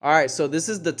All right, so this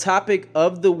is the topic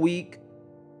of the week.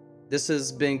 This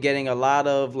has been getting a lot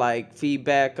of like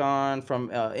feedback on from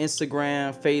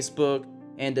Instagram, Facebook,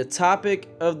 and the topic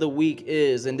of the week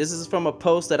is, and this is from a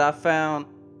post that I found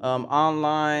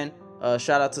online.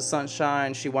 Shout out to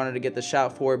Sunshine. She wanted to get the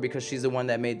shout for it because she's the one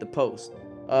that made the post.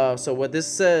 So what this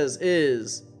says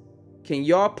is, can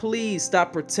y'all please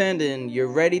stop pretending you're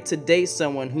ready to date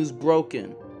someone who's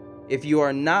broken? If you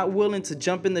are not willing to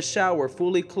jump in the shower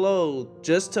fully clothed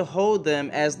just to hold them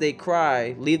as they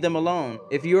cry, leave them alone.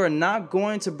 If you are not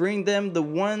going to bring them the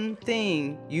one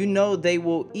thing you know they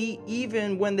will eat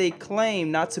even when they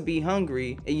claim not to be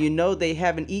hungry and you know they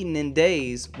haven't eaten in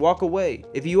days, walk away.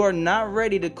 If you are not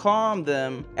ready to calm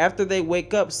them after they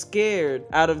wake up scared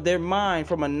out of their mind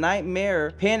from a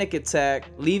nightmare panic attack,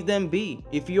 leave them be.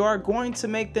 If you are going to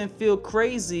make them feel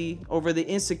crazy over the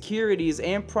insecurities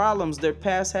and problems their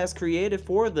past has created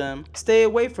for them, stay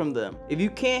away from them. If you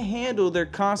can't handle their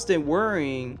constant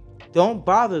worrying, don't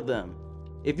bother them.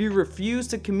 If you refuse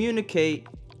to communicate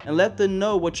and let them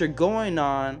know what you're going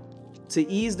on to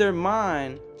ease their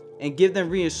mind and give them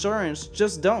reassurance,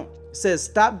 just don't. It says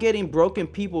stop getting broken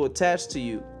people attached to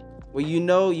you when you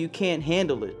know you can't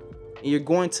handle it and you're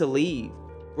going to leave.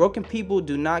 Broken people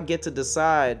do not get to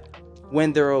decide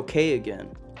when they're okay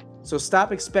again. So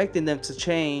stop expecting them to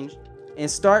change and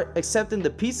start accepting the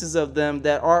pieces of them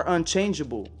that are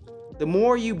unchangeable. The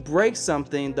more you break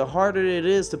something, the harder it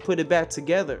is to put it back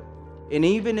together. And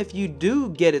even if you do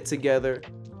get it together,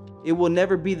 it will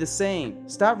never be the same.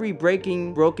 Stop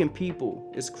re-breaking broken people.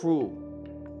 It's cruel.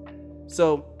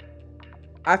 So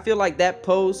I feel like that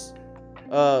post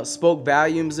spoke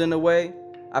volumes in a way.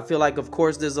 I feel like, of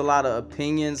course, there's a lot of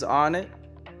opinions on it.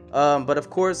 But of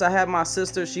course, I have my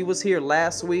sister. She was here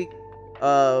last week.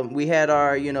 We had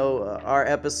our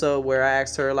episode where I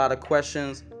asked her a lot of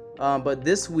questions. But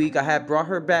this week I had brought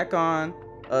her back on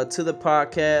to the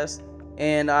podcast,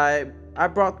 and I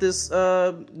brought this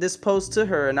post to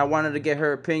her, and I wanted to get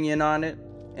her opinion on it.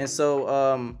 And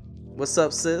so, what's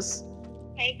up, sis?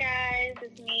 Hey guys,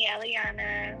 it's me,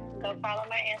 Eliana. Go follow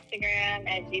my Instagram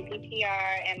at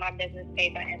GPTR and my business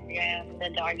page on Instagram, The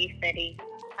Doggy City.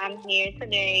 I'm here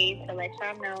today to let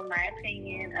y'all know my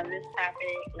opinion of this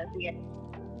topic. Let's get it.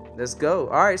 Let's go.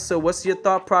 All right, so what's your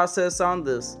thought process on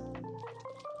this?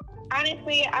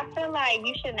 Honestly, I feel like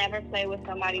you should never play with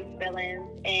somebody's feelings,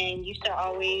 and you should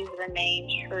always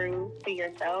remain true to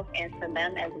yourself and to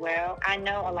them as well. I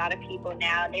know a lot of people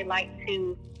now, they like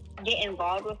to get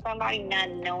involved with somebody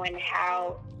not knowing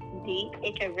how deep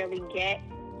it could really get.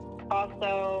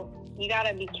 Also, you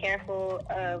gotta be careful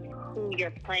of who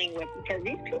you're playing with, because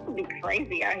these people be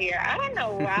crazy out here. I don't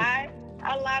know why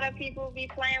a lot of people be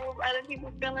playing with other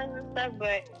people's feelings and stuff,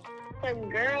 but some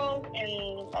girls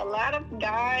and a lot of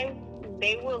guys,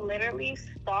 they will literally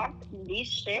stalk the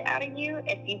shit out of you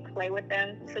if you play with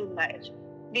them too much.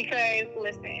 Because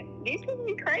listen, these people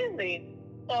be crazy.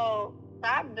 So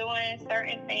stop doing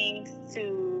certain things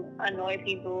to annoy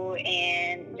people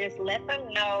and just let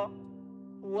them know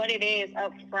what it is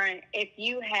up front. If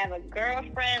you have a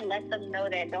girlfriend, let them know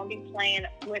that. Don't be playing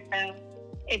with them.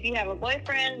 If you have a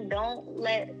boyfriend, don't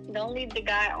leave the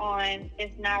guy on.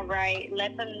 It's not right.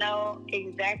 Let them know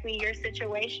exactly your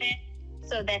situation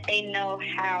so that they know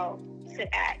how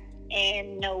to act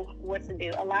and know what to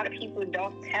do. A lot of people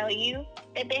don't tell you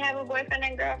that they have a boyfriend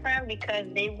and girlfriend because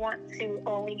they want to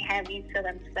only have you to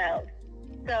themselves.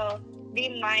 So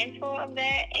be mindful of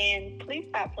that, and please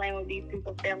stop playing with these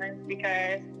people's feelings,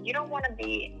 because you don't want to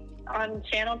be on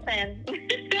Channel 10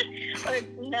 or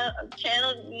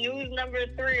Channel News number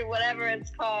 3, whatever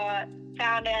it's called,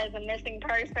 found as a missing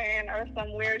person or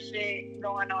some weird shit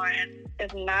going on.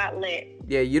 It's not lit.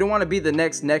 Yeah, you don't want to be the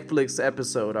next Netflix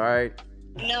episode, all right?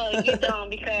 No, you don't,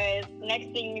 because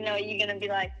next thing you know, you're going to be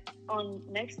like,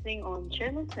 next thing on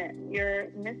Channel 10, you're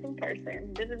missing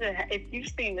person. If you've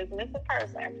seen this missing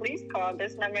person, please call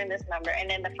this number and this number. And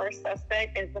then the first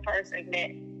suspect is the person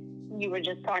that you were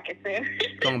just talking to.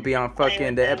 Gonna be on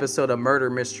fucking the episode of Murder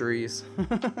Mysteries.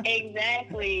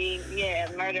 Exactly.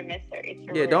 Yeah, Murder Mysteries.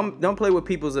 Yeah, don't play with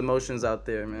people's emotions out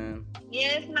there, man.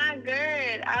 Yeah, it's not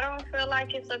good. I don't feel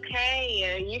like it's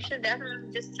okay. You should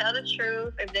definitely just tell the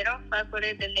truth. If they don't fuck with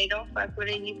it, then they don't fuck with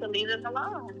it. You can leave them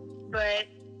alone. But,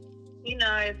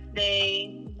 if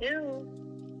they do,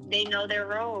 they know their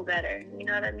role better. You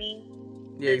know what I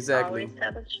mean? Yeah, exactly. Just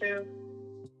always tell the truth.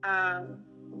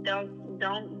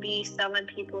 Don't be selling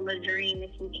people a dream if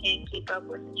you can't keep up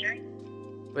with the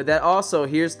dream. But that also,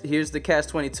 here's the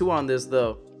catch-22 on this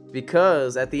though,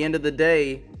 because at the end of the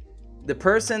day, the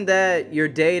person that you're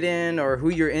dating or who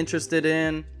you're interested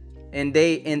in, and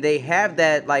they have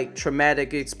that like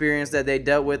traumatic experience that they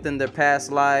dealt with in their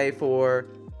past life, or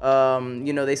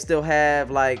they still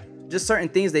have like just certain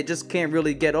things they just can't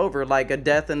really get over, like a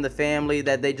death in the family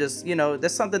that they just,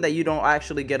 that's something that you don't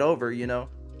actually get over.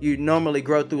 You normally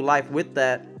grow through life with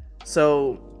that.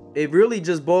 So it really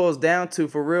just boils down to,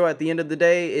 for real, at the end of the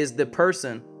day, is the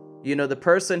person. The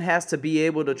person has to be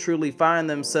able to truly find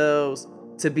themselves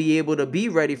to be able to be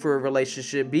ready for a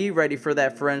relationship, be ready for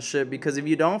that friendship. Because if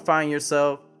you don't find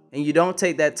yourself and you don't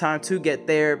take that time to get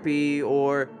therapy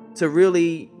or to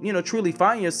really, truly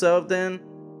find yourself, then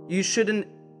you shouldn't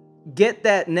get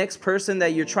that next person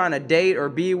that you're trying to date or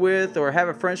be with or have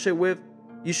a friendship with.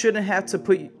 You shouldn't have to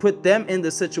put them in the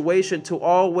situation to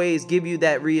always give you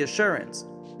that reassurance.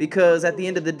 Because at the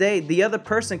end of the day, the other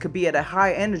person could be at a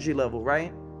high energy level,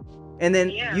 right? And then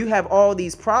you have all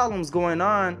these problems going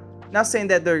on. Not saying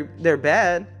that they're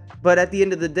bad, but at the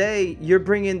end of the day, you're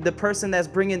bringing the person that's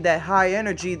bringing that high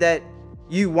energy that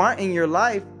you want in your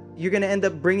life. You're gonna end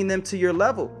up bringing them to your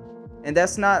level, and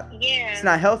that's not. It's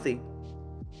not healthy.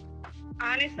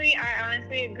 Honestly, I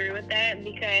honestly agree with that,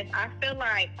 because I feel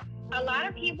like a lot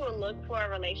of people look for a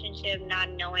relationship not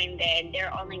knowing that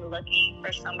they're only looking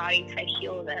for somebody to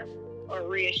heal them or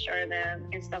reassure them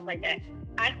and stuff like that.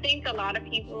 I think a lot of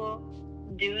people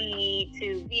do need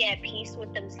to be at peace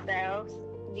with themselves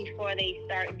before they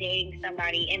start dating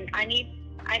somebody. And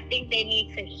I think they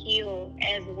need to heal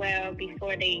as well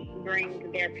before they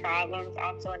bring their problems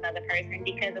onto another person.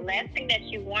 Because the last thing that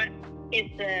you want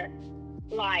is to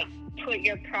like put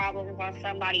your problems on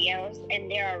somebody else,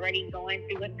 and they're already going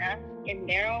through enough in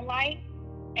their own life,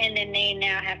 and then they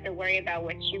now have to worry about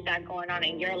what you got going on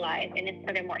in your life, and it's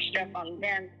putting more stress on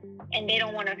them, and they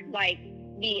don't want to like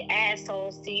be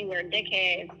assholes to you or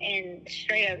dickheads and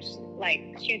straight up like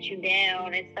shoot you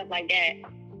down and stuff like that.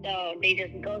 So they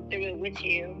just go through it with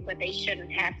you, but they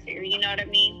shouldn't have to. You know what I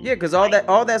mean? Yeah, because all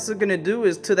that's gonna do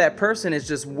is to that person is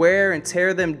just wear and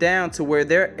tear them down to where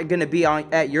they're gonna be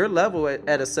at your level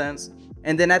at a sense.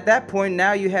 And then at that point,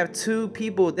 now you have two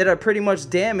people that are pretty much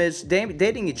damaged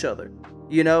dating each other.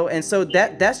 And so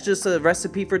that's just a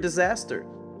recipe for disaster.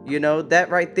 That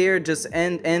right there just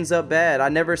ends up bad. I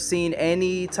never seen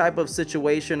any type of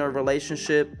situation or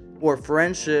relationship or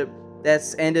friendship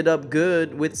that's ended up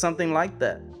good with something like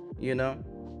that. Yeah.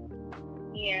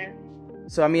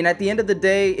 So I mean, at the end of the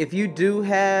day, if you do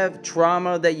have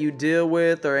trauma that you deal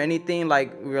with, or anything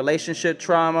like relationship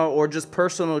trauma or just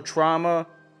personal trauma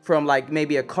from like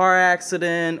maybe a car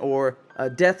accident or a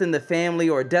death in the family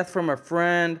or a death from a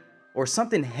friend or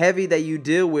something heavy that you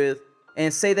deal with,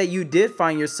 and say that you did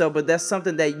find yourself, but that's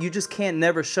something that you just can't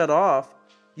never shut off,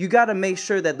 you got to make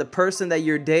sure that the person that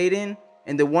you're dating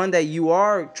and the one that you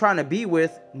are trying to be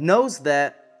with knows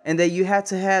that, and that you have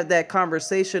to have that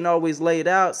conversation always laid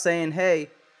out, saying, hey,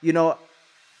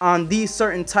 on these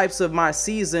certain types of my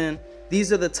season,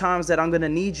 these are the times that I'm going to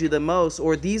need you the most,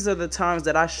 or these are the times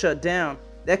that I shut down.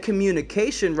 That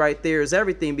communication right there is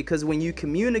everything, because when you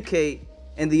communicate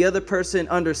and the other person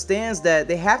understands that,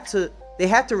 they have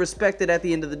to respect it at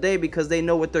the end of the day, because they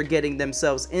know what they're getting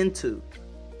themselves into.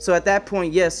 So at that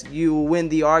point, yes, you win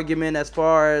the argument as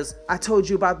far as, I told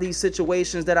you about these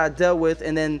situations that I dealt with,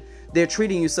 and then they're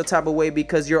treating you some type of way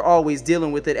because you're always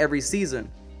dealing with it every season.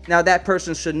 Now that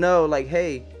person should know, like,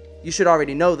 hey, you should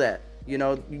already know that. You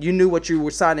knew what you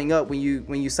were signing up when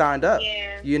you signed up.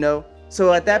 Yeah.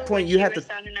 So at that point, you have to.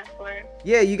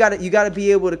 Yeah, you gotta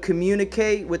be able to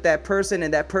communicate with that person,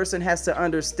 and that person has to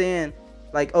understand,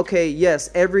 like, okay, yes,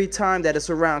 every time that it's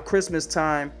around Christmas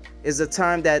time is a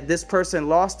time that this person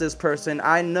lost this person.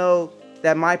 I know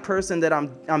that my person that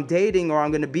I'm dating or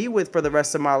I'm gonna be with for the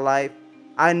rest of my life,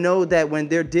 I know that when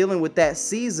they're dealing with that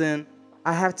season,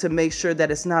 I have to make sure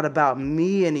that it's not about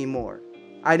me anymore.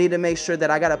 I need to make sure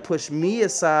that I gotta push me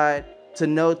aside to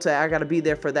know I gotta be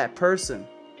there for that person.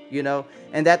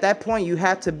 And at that point, you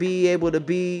have to be able to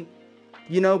be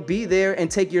there and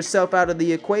take yourself out of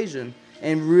the equation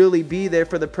and really be there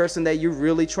for the person that you're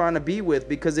really trying to be with.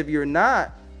 Because if you're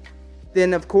not,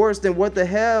 then of course, then what the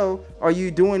hell are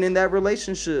you doing in that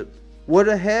relationship? What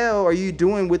the hell are you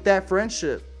doing with that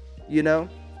friendship?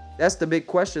 That's the big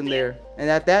question there. And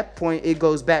at that point, it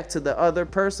goes back to the other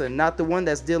person, not the one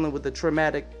that's dealing with the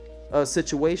traumatic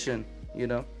situation,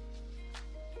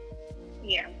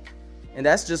 Yeah. And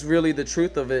that's just really the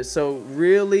truth of it. So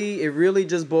really, it really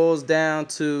just boils down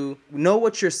to know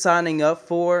what you're signing up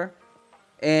for.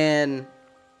 And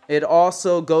it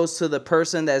also goes to the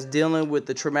person that's dealing with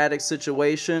the traumatic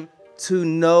situation to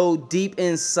know deep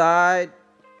inside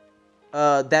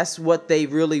that's what they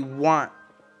really want.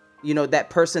 That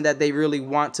person that they really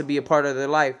want to be a part of their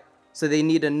life. So they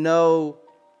need to know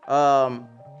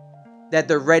that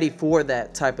they're ready for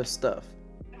that type of stuff?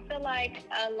 I feel like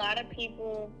a lot of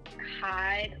people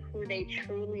hide who they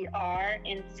truly are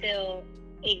until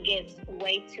it gets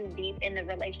way too deep in the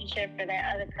relationship for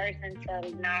that other person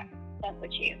to not fuck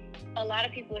with you. A lot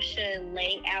of people should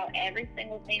lay out every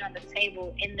single thing on the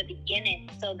table in the beginning,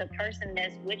 so the person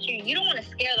that's with you, you don't want to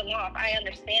scare them off. I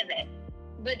understand that.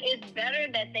 But it's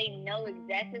better that they know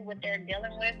exactly what they're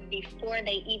dealing with before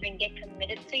they even get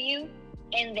committed to you,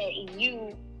 and that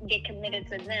you get committed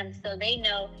to them, so they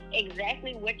know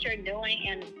exactly what you're doing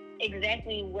and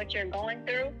exactly what you're going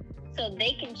through, so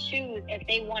they can choose if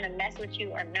they want to mess with you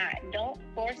or not. Don't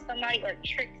force somebody or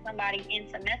trick somebody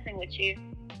into messing with you.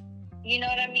 You know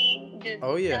what I mean? Just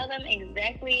tell them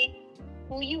exactly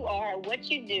who you are, what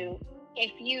you do.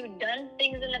 If you've done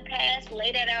things in the past,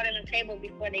 lay that out on the table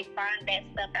before they find that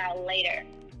stuff out later.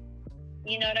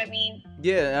 You know what I mean?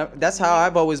 Yeah, that's how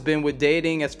I've always been with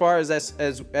dating. As far as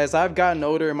I've gotten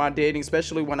older in my dating,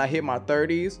 especially when I hit my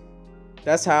 30s,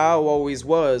 that's how I always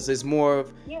was. It's more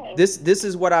of this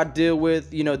is what I deal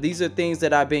with. You know, these are things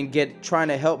that I've been trying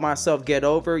to help myself get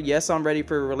over. Yes, I'm ready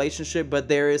for a relationship, but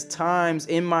there is times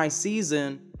in my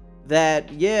season that,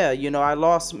 I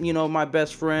lost, my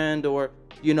best friend, or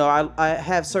I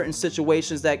have certain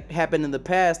situations that happened in the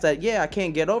past that, I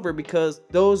can't get over, because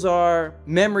those are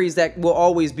memories that will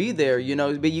always be there,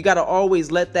 but you got to always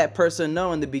let that person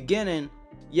know in the beginning,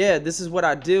 this is what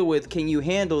I deal with. Can you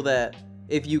handle that?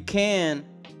 If you can,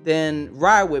 then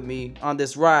ride with me on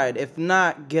this ride. If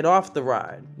not, get off the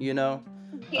ride, Yeah,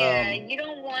 you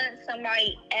don't want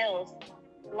somebody else,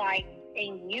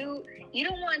 and you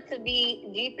don't want to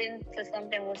be deep into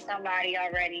something with somebody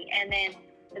already, and then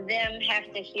them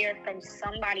have to hear from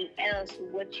somebody else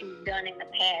what you've done in the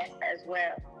past as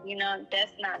well.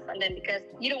 That's not something, because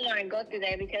you don't want to go through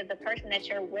that, because the person that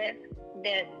you're with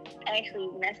that actually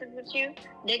messes with you,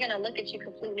 they're going to look at you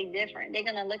completely different. They're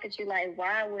going to look at you like,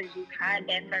 why would you hide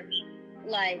that from me?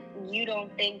 Like, you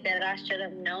don't think that I should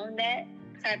have known that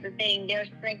type of thing. They're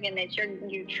thinking that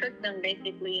you tricked them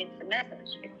basically into messing with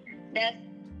you.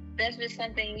 That's just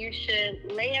something you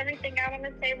should lay everything out on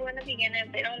the table in the beginning.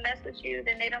 If they don't mess with you,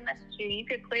 then they don't mess with you. You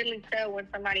could clearly tell when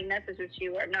somebody messes with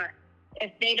you or not.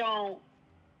 If they don't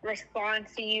respond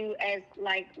to you as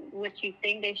what you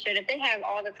think they should, if they have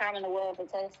all the time in the world to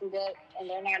text you that and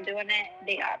they're not doing that,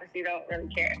 they obviously don't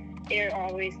really care. They're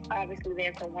always obviously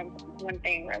there for one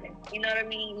thing, really. You know what I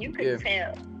mean? You could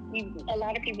tell. A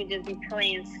lot of people just be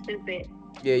playing stupid.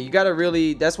 Yeah, you gotta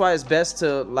really, that's why it's best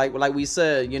to, like we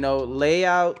said, lay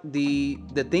out the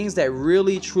things that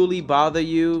really truly bother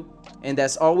you, and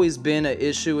that's always been an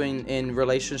issue in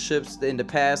relationships in the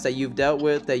past that you've dealt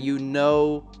with, that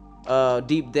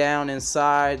deep down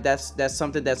inside, that's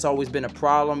something that's always been a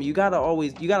problem. You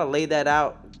gotta lay that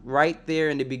out right there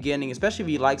in the beginning, especially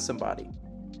if you like somebody.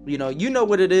 You know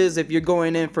what it is, if you're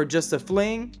going in for just a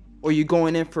fling, or you're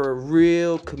going in for a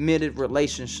real committed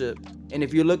relationship. And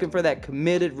if you're looking for that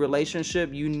committed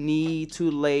relationship, you need to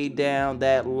lay down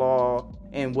that law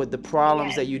and what the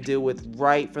problems that you deal with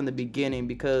right from the beginning,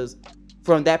 because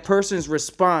from that person's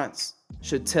response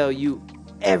should tell you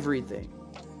everything.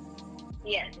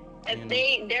 Yes.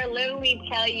 If they're literally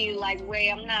tell you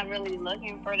wait, I'm not really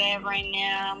looking for that right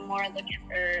now. I'm more looking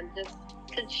for just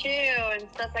to chill and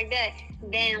stuff like that.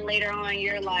 Then later on,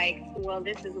 you're like, well,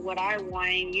 this is what I want,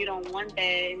 and you don't want that.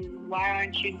 And why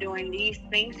aren't you doing these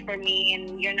things for me?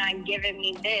 And you're not giving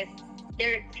me this.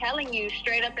 They're telling you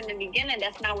straight up in the beginning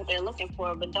that's not what they're looking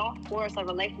for. But don't force a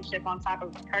relationship on top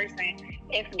of a person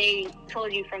if they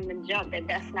told you from the jump that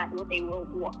that's not what they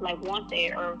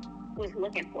wanted or was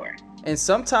looking for. And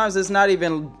sometimes it's not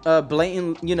even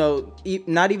blatant,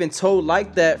 not even told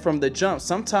like that from the jump.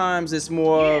 Sometimes it's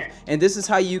more of, and this is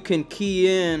how you can key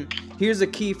in. Here's a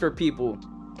key for people.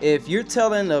 If you're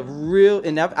telling a real,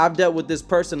 and I've dealt with this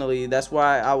personally, that's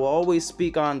why I will always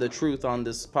speak on the truth on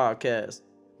this podcast.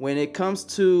 When it comes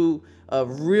to a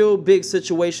real big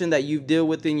situation that you deal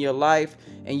with in your life,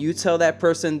 and you tell that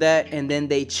person that, and then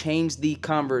they change the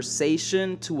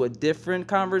conversation to a different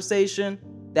conversation,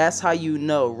 that's how you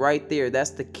know right there.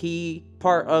 That's the key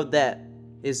part of that,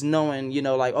 is knowing,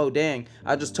 oh, dang,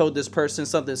 I just told this person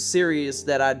something serious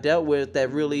that I dealt with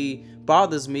that really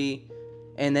bothers me,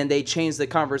 and then they change the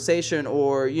conversation,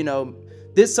 or,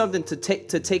 did something to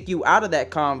take you out of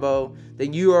that convo,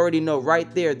 then you already know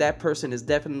right there that person is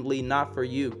definitely not for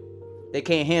you. They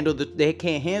can't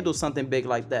handle something big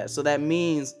like that. So that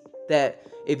means that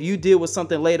if you deal with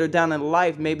something later down in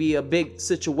life, maybe a big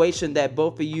situation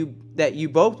that you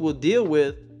both will deal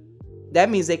with, that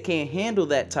means they can't handle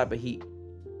that type of heat.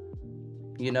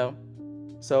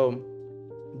 So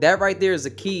That right there is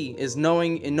the key, is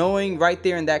knowing right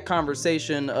there in that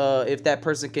conversation if that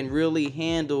person can really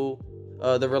handle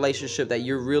the relationship that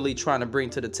you're really trying to bring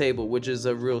to the table, which is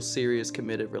a real serious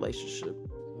committed relationship.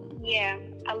 Yeah,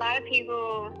 a lot of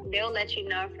people, they'll let you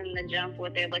know from the jump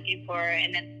what they're looking for,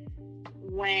 and then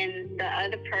when the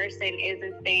other person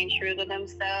isn't staying true to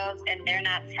themselves and they're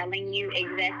not telling you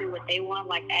exactly what they want,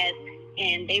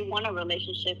 and they want a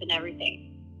relationship and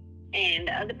everything, and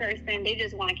the other person, they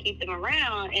just want to keep them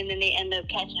around, and then they end up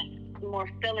catching more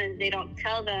feelings they don't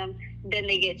tell them, then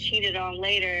they get cheated on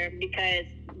later because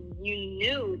you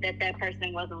knew that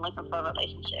person wasn't looking for a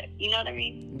relationship. You know what I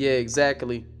mean? Yeah,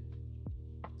 exactly.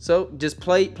 So just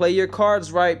play your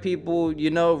cards right, people.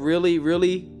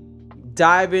 Really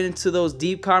dive into those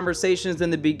deep conversations in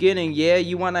the beginning. Yeah,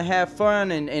 you want to have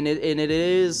fun, and it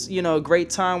is, a great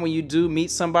time when you do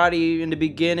meet somebody in the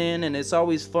beginning, and it's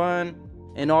always fun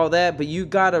and all that, but you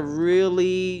gotta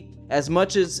really, as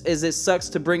much as it sucks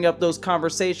to bring up those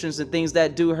conversations and things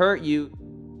that do hurt you,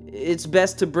 it's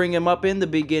best to bring them up in the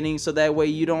beginning so that way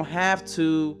you don't have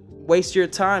to waste your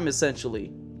time,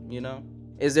 essentially.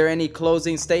 Is there any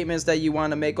closing statements that you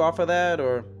want to make off of that,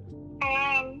 or?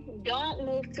 Don't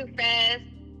move too fast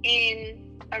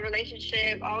in a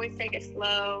relationship. Always take it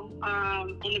slow.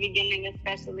 In the beginning,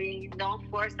 especially, don't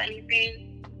force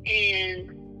anything,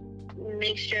 and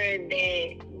make sure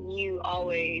that you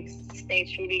always stay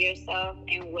true to yourself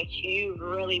and what you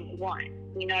really want.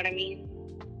 You know what I mean?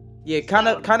 Yeah, kind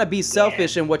of be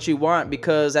selfish in what you want,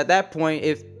 because at that point,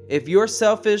 if you're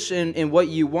selfish in what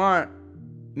you want,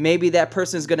 maybe that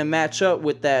person's gonna match up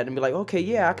with that and be like, okay,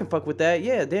 yeah, I can fuck with that.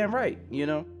 Yeah, damn right.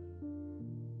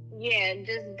 Yeah,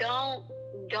 just don't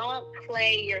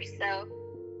play yourself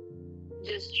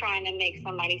just trying to make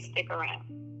somebody stick around.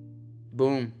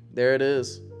 Boom, there it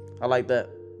is. I like that.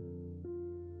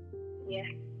 Yeah.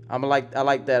 I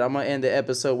like that. I'm gonna end the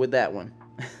episode with that one.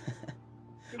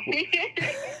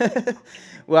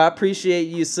 Well, I appreciate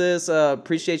you, sis.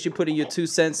 Appreciate you putting your 2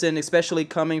 cents in, especially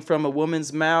coming from a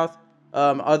woman's mouth.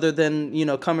 Other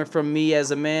than coming from me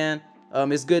as a man,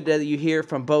 it's good that you hear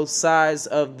from both sides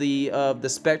of the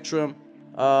spectrum.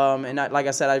 And like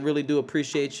I said, I really do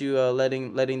appreciate you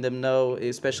letting them know,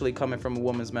 especially coming from a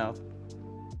woman's mouth.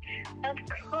 Of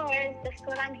course, that's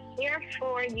what I'm here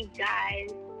for, you guys.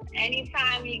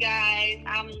 Anytime, you guys,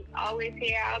 I'm always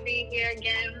here. I'll be here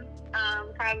again,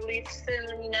 probably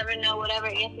soon. You never know, whatever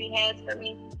Anthony has for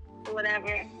me,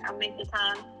 whatever. I'll make the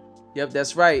time. Yep,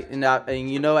 that's right. And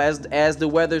as the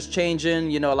weather's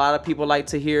changing, a lot of people like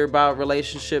to hear about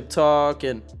relationship talk,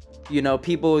 and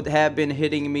people have been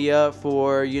hitting me up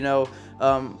for to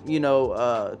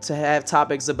have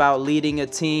topics about leading a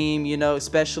team,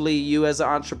 especially you as an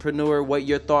entrepreneur, what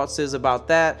your thoughts is about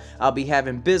that. I'll be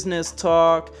having business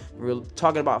talk,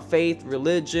 talking about faith,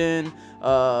 religion,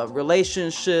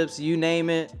 relationships, you name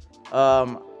it.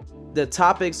 The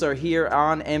topics are here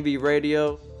on Envy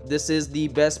Radio. This is the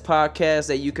best podcast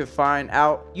that you can find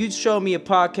out. You show me a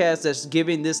podcast that's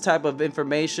giving this type of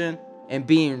information and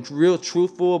being real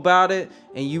truthful about it,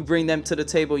 and you bring them to the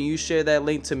table and you share that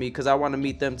link to me, because I want to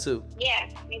meet them too. Yeah,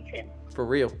 me too. For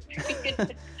real.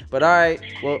 But all right,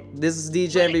 well, this is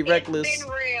DJ Envy Reckless. It's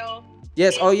been real.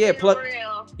 Yes.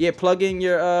 Plug in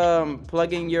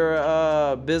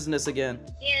your business again.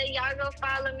 Yeah, y'all go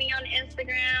follow me on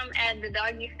Instagram at the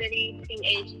Doggy City,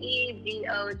 TheDoggysCity.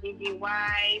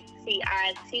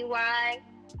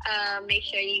 Make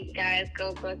sure you guys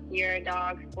go book your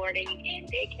dog sporting and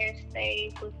daycare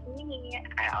stays with me.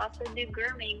 I also do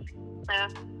grooming. So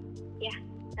yeah,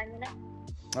 let me know.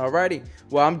 Alrighty.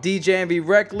 Well, I'm DJ Envy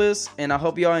Reckless, and I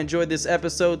hope y'all enjoyed this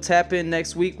episode. Tap in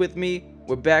next week with me.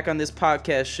 We're back on this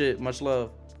podcast shit. Much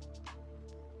love.